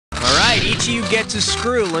right, each of you gets a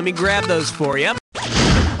screw. Let me grab those for you.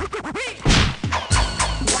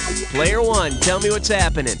 Player one, tell me what's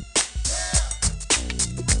happening.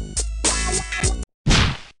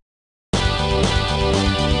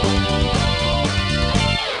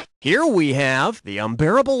 Here we have the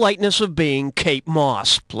unbearable lightness of being Kate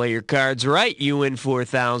Moss. Play your cards right, you win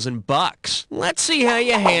 $4,000. Let's see how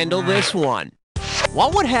you handle this one.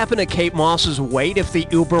 What would happen to Kate Moss's weight if the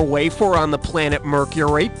Uber weighed for her on the planet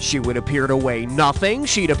Mercury? She would appear to weigh nothing.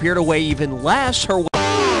 She'd appear to weigh even less. Her weight.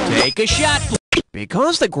 Take a shot.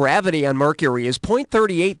 Because the gravity on Mercury is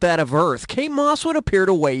 0.38 that of Earth, Kate Moss would appear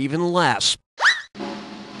to weigh even less.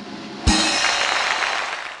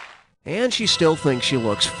 And she still thinks she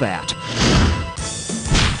looks fat.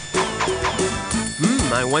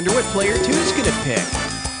 I wonder what player two is going to pick.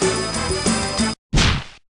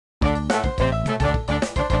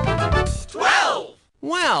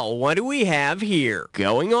 Well, what do we have here?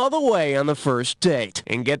 Going all the way on the first date.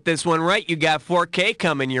 And get this one right, you got 4K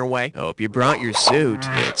coming your way. Hope you brought your suit.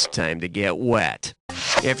 It's time to get wet.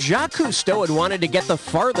 If Jacques Cousteau had wanted to get the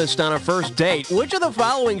farthest on a first date, which of the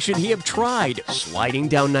following should he have tried? Sliding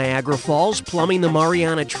down Niagara Falls, plumbing the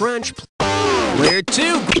Mariana Trench. Player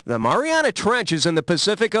two. The Mariana Trench is in the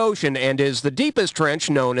Pacific Ocean and is the deepest trench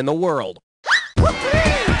known in the world.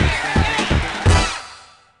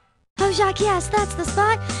 Oh, Jacques, yes, that's the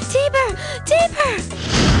spot. Deeper! Deeper!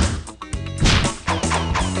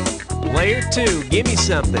 Player two, give me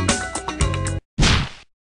something.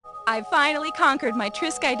 I finally conquered my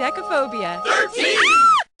triskaidekaphobia. 13!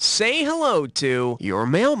 Say hello to your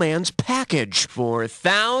mailman's package.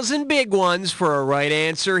 4,000 big ones for a right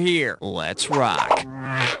answer here. Let's rock.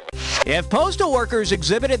 If postal workers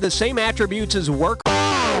exhibited the same attributes as work,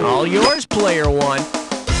 all yours, player one.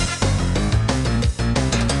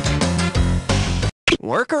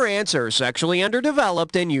 Worker ants are sexually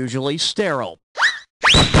underdeveloped and usually sterile.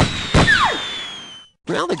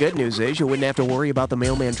 Well, the good news is you wouldn't have to worry about the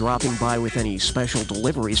mailman dropping by with any special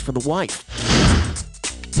deliveries for the wife.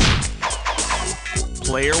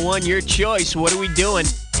 Player one, your choice. What are we doing?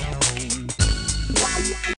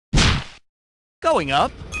 Going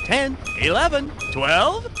up. 10, 11,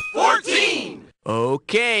 12, 14!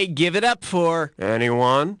 Okay, give it up for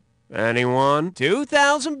anyone? Anyone?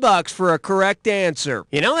 $2,000 for a correct answer.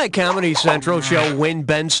 You know that Comedy Central show Win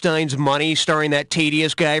Ben Stein's Money starring that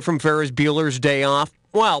tedious guy from Ferris Bueller's Day Off?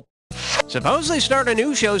 Well, suppose they start a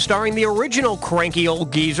new show starring the original cranky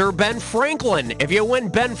old geezer, Ben Franklin. If you win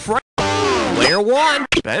Ben Franklin, player one,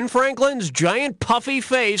 Ben Franklin's giant puffy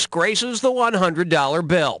face graces the $100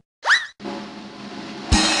 bill.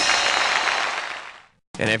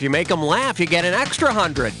 And if you make him laugh, you get an extra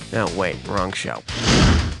 100. Oh, wait, wrong show.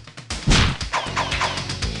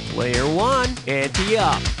 Player one, ante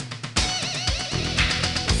up.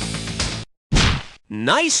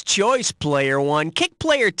 Nice choice, player one. Kick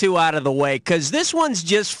player two out of the way, because this one's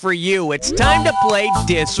just for you. It's time to play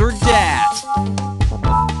Dis or Dat.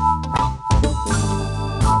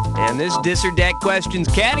 And this Dis or Dat questions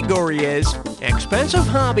category is expensive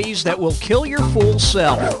hobbies that will kill your fool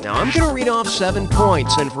self. Now, I'm going to read off 7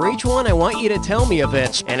 points, and for each one, I want you to tell me if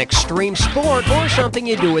it's an extreme sport or something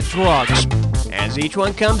you do with drugs. As each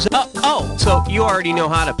one comes up, oh, so you already know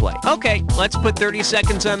how to play. Okay, let's put 30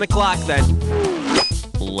 seconds on the clock then.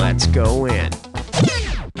 Let's go in.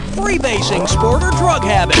 Freebasing, sport or drug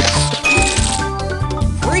habit.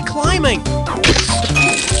 Free climbing.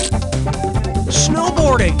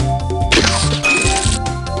 Snowboarding.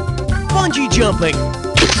 Bungee jumping.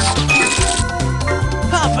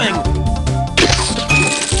 Puffing.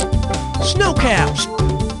 Snow caps.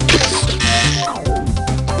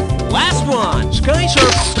 Last one, sky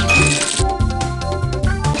surf.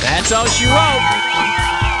 That's all she wrote.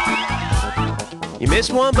 You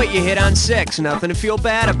missed one, but you hit on 6. Nothing to feel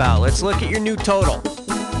bad about. Let's look at your new total.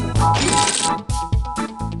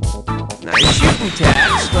 Nice shooting,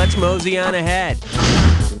 Tex. Let's mosey on ahead.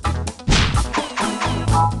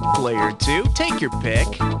 Player two, take your pick.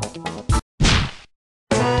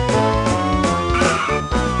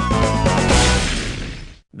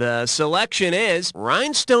 The selection is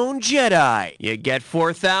Rhinestone Jedi. You get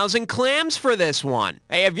 4,000 clams for this one.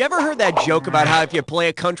 Hey, have you ever heard that joke about how if you play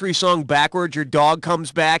a country song backwards, your dog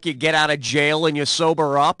comes back, you get out of jail, and you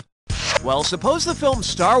sober up? Well, suppose the film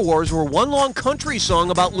Star Wars were one long country song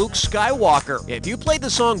about Luke Skywalker. If you played the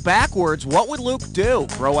song backwards, what would Luke do?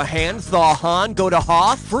 Throw a hand, thaw Han, go to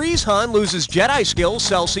Hoth, freeze Han, lose his Jedi skills,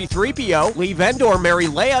 sell C-3PO, leave Endor, marry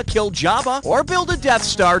Leia, kill Jabba, or build a Death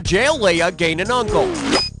Star, jail Leia, gain an uncle?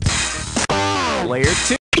 Player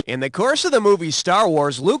two. In the course of the movie Star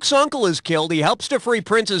Wars, Luke's uncle is killed. He helps to free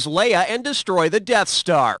Princess Leia and destroy the Death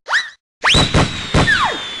Star.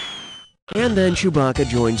 And then Chewbacca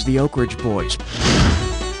joins the Oak Ridge Boys.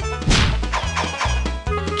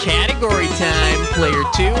 Category time. Player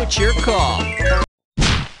 2, it's your call.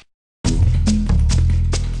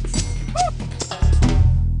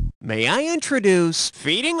 May I introduce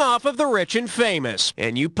Feeding Off of the Rich and Famous?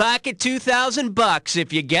 And you pocket $2,000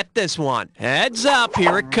 if you get this one. Heads up,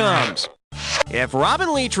 here it comes. If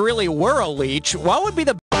Robin Leach really were a leech, what would be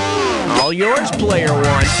the... All yours, player 1.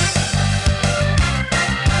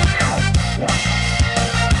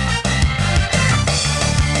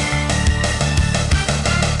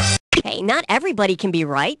 Hey, not everybody can be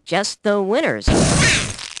right, just the winners.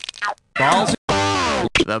 Balls.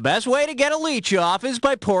 The best way to get a leech off is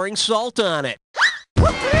by pouring salt on it.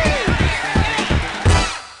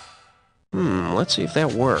 Let's see if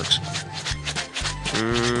that works.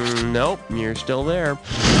 Nope, you're still there.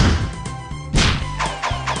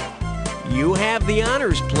 You have the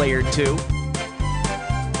honors, player 2.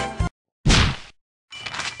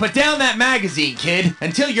 Put down that magazine, kid,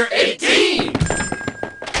 until you're 18!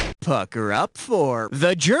 Pucker up 4.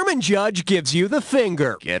 The German judge gives you the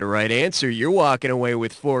finger. Get a right answer, you're walking away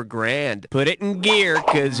with $4,000. Put it in gear,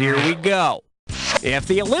 'cause here we go. If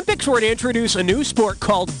the Olympics were to introduce a new sport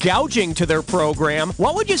called gouging to their program,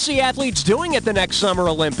 what would you see athletes doing at the next Summer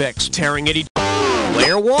Olympics? Tearing at each...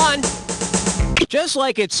 Player 1. Just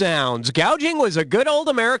like it sounds, gouging was a good old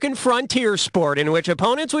American frontier sport in which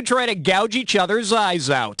opponents would try to gouge each other's eyes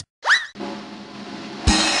out.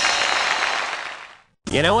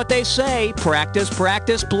 You know what they say, practice,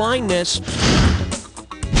 practice, blindness.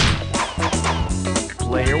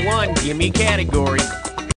 Player 1, give me category.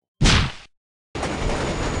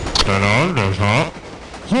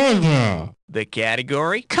 The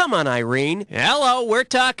category? Come on, Irene. Hello, we're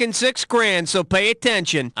talking $6,000, so pay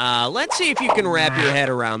attention. Let's see if you can wrap your head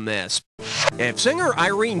around this. If singer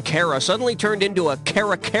Irene Cara suddenly turned into a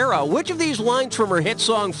Cara, which of these lines from her hit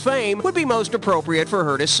song Fame would be most appropriate for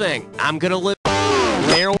her to sing? I'm gonna live...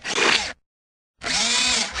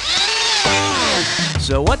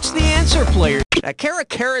 So what's the answer, player?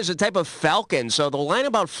 Cara is a type of falcon, so the line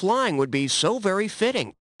about flying would be so very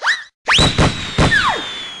fitting.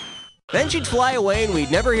 Then she'd fly away and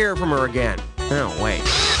we'd never hear from her again. Oh, wait.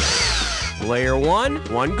 Player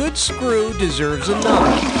 1, one good screw deserves another.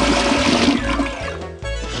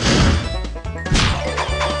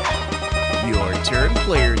 Your turn,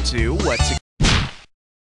 player 2. What's it?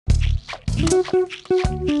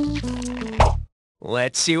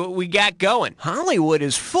 Let's see what we got going. Hollywood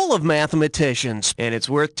is full of mathematicians, and it's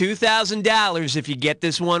worth $2,000 if you get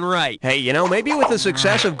this one right. Hey, you know, maybe with the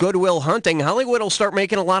success of Good Will Hunting, Hollywood will start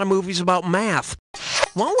making a lot of movies about math.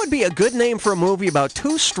 What would be a good name for a movie about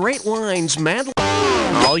two straight lines,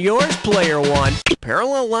 All yours, player 1.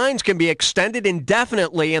 Parallel lines can be extended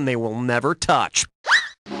indefinitely, and they will never touch.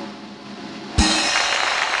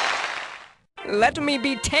 Let me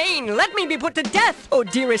be ta'en, let me be put to death! Oh,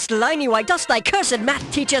 dearest Liney, why dost thy cursed math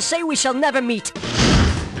teacher say we shall never meet?